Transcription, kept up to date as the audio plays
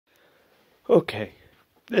Okay,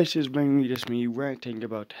 this is mainly just me ranting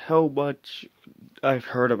about how much I've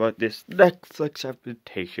heard about this Netflix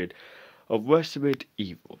adaptation of Resident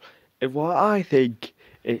Evil, and why I think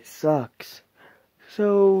it sucks.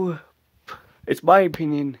 So, it's my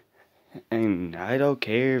opinion, and I don't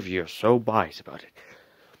care if you're so biased about it.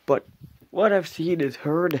 But what I've seen is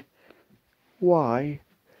heard. Why?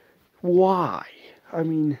 Why? I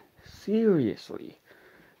mean, seriously.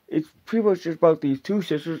 It's pretty much just about these two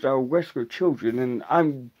sisters that are Wesker children, and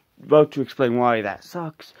I'm about to explain why that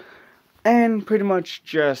sucks. And pretty much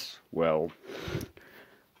just, well,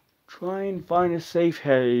 try and find a safe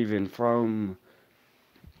haven from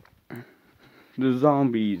the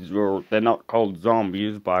zombies, or they're not called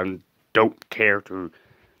zombies, but I don't care to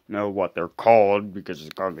know what they're called because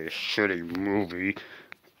it's gonna be a shitty movie.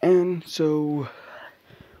 And so,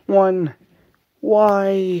 one,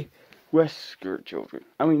 why Wesker children?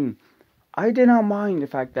 I mean, I did not mind the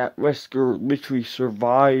fact that Wesker literally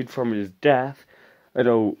survived from his death. I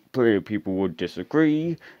know plenty of people would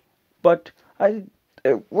disagree, but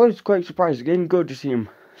it was quite surprising and good to see him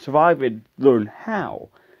survive and learn how.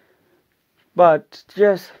 But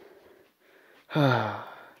just, I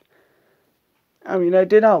mean, I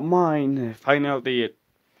did not mind finding out the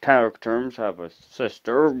characters have a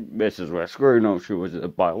sister, Mrs. Wesker. You know, she was a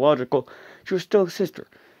biological. She was still a sister.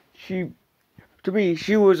 To me,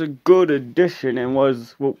 she was a good addition and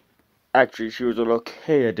was, well, actually, she was an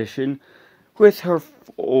okay addition with her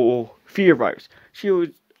fear virus. She was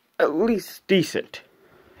at least decent.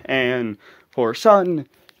 And for her son,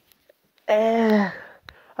 I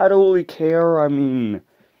don't really care. I mean,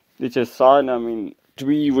 it's his son. I mean, to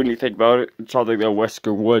me, when you think about it, it's something that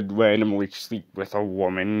Wesker would randomly sleep with a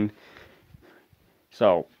woman.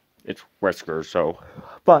 So, it's Wesker, so.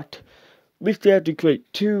 But, at least they had to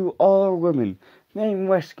create two all women named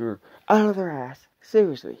Wesker out of their ass.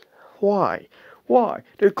 Seriously. Why? Why?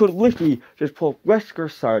 They could literally just pull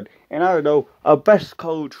Wesker's son and, I don't know, a best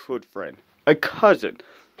childhood friend, a cousin,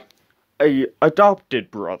 a adopted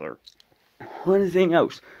brother, or anything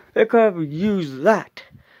else. They could have used that.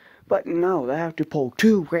 But no, they have to pull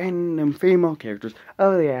two random female characters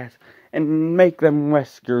out of the ass and make them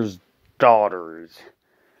Wesker's daughters.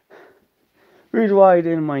 The reason why I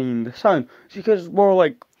didn't mind the son is because it's more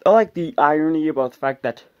like, I like the irony about the fact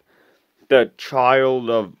that the child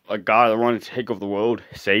of a guy that wanted to take over the world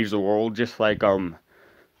saves the world, just like, not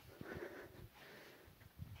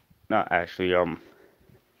actually,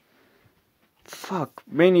 fuck,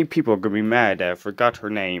 many people are gonna be mad that I forgot her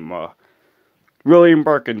name, William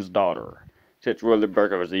Birkin's daughter. Since William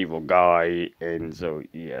Birkin was an evil guy, and so,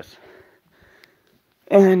 yes.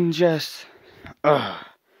 And just,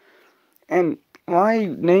 and why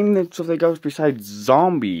name them something else besides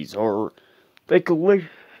zombies, or they could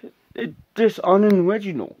it's just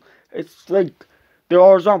unoriginal. It's like, there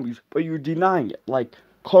are zombies, but you're denying it, like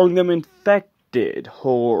calling them infected,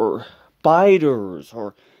 or biters,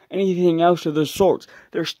 or anything else of the sorts.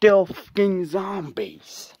 They're still fucking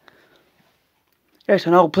zombies. Yes,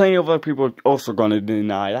 I know plenty of other people are also gonna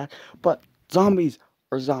deny that, but zombies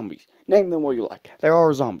are zombies. Name them what you like. They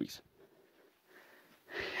are zombies.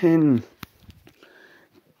 And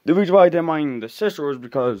the reason why I didn't mind the sister was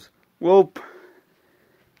because, well,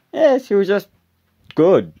 yeah, she was just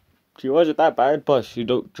good. She wasn't that bad, plus you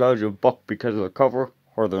don't judge a book because of the cover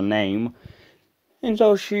or the name. And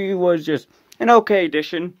so she was just an okay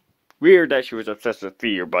addition. Weird that she was obsessed with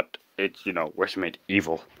fear, but it's, you know, Resident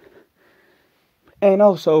Evil. And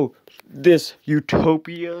also, this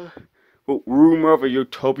utopia, well, rumor of a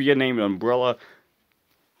utopia named Umbrella.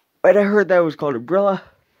 When I heard that it was called Umbrella,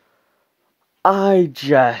 I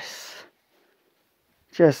just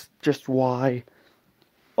why?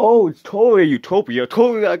 Oh, it's totally a utopia,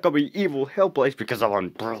 totally not gonna be evil hell place because of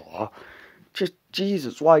Umbrella. Just,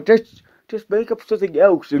 Jesus, why? Just make up something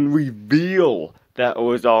else and reveal that it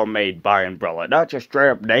was all made by Umbrella, not just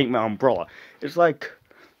straight up name Umbrella. It's like,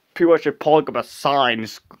 people should pull up a sign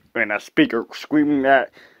and a speaker screaming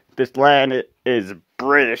that this land is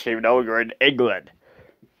British even though you're in England.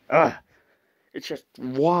 It's just,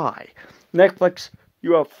 why? Netflix,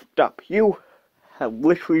 you have fucked up. You have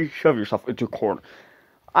literally shoved yourself into a corner.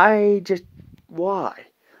 Why?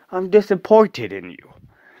 I'm disappointed in you.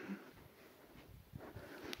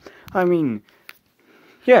 I mean,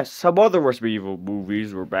 yes, some other Resident Evil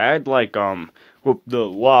movies were bad, like, the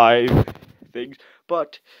live things,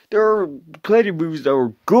 but there are plenty of movies that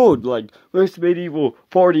were good, like Resident Evil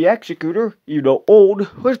 4: The Executor, you know, old,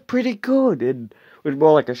 was pretty good, and was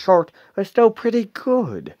more like a short, but still pretty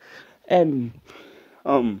good. And,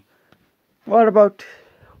 what about,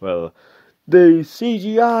 well, the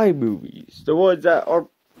CGI movies, the ones that are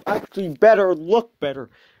actually better, look better,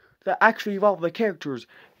 that actually involve the characters,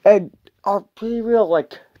 and are pretty real,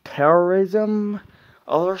 like terrorism,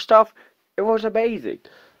 other stuff. It was amazing.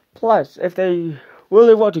 Plus, if they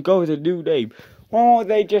really want to go with a new name, why don't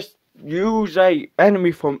they just use a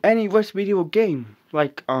enemy from any Resident Evil game?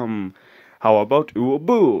 Like, how about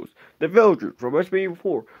Uaboos, the villagers from Resident Evil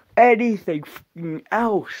 4, anything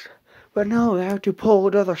else? But no, they have to pull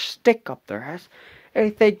another stick up their ass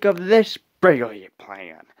and think of this brilliant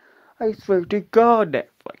plan. I swear to God,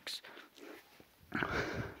 Netflix.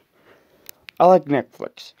 I like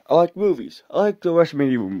Netflix. I like movies. I like the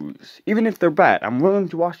Resident Evil movies. Even if they're bad, I'm willing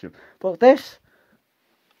to watch them. But this,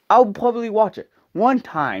 I'll probably watch it one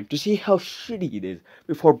time to see how shitty it is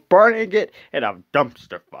before burning it in a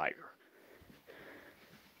dumpster fire.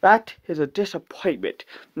 That is a disappointment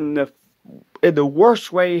in the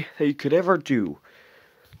worst way that you could ever do.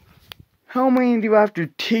 How many do I have to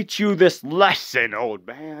teach you this lesson, old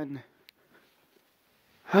man?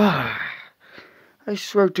 I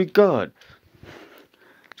swear to God.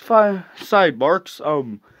 Sidemarks,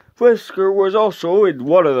 Whisker was also in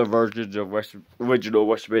one of the versions of original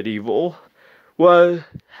Resident Evil. Was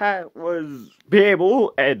be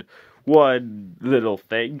able, and one little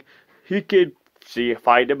thing, he could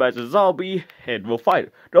find him as a zombie, and we'll fight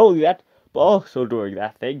him. Not only that, but also during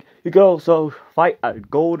that thing, you can also fight a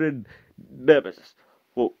golden nemesis,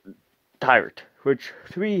 well, tyrant, which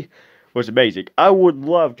to me was amazing. I would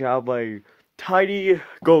love to have a tiny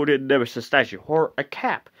golden nemesis statue or a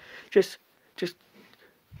cap. Just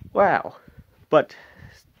wow. But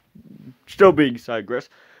still being sidegress.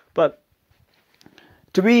 But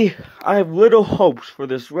to me, I have little hopes for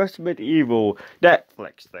this Resident Evil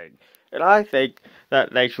Netflix thing, and I think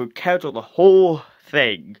that they should cancel the whole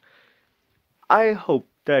thing. I hope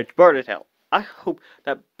that it's burned in hell. I hope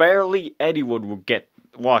that barely anyone will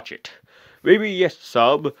watch it. Maybe yes,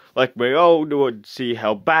 some, like my own, would see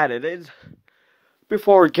how bad it is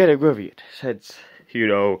before getting reviewed, since,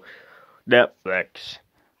 Netflix.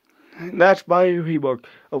 And that's my remark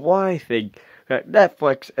of why I think that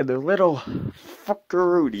Netflix and their little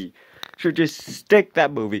fuckeroonie should just stick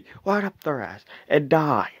that movie right up their ass and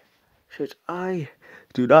die. Since I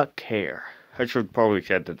do not care. I should probably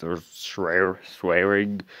said that there's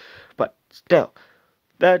swearing, but still,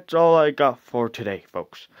 that's all I got for today,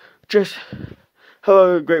 folks. Just have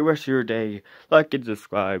a great rest of your day. Like and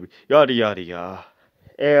subscribe, yada yada yada.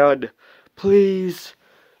 And please,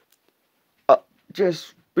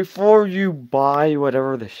 just before you buy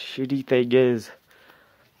whatever the shitty thing is,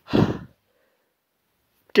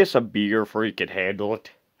 get some beer before you can handle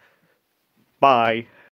it. Bye.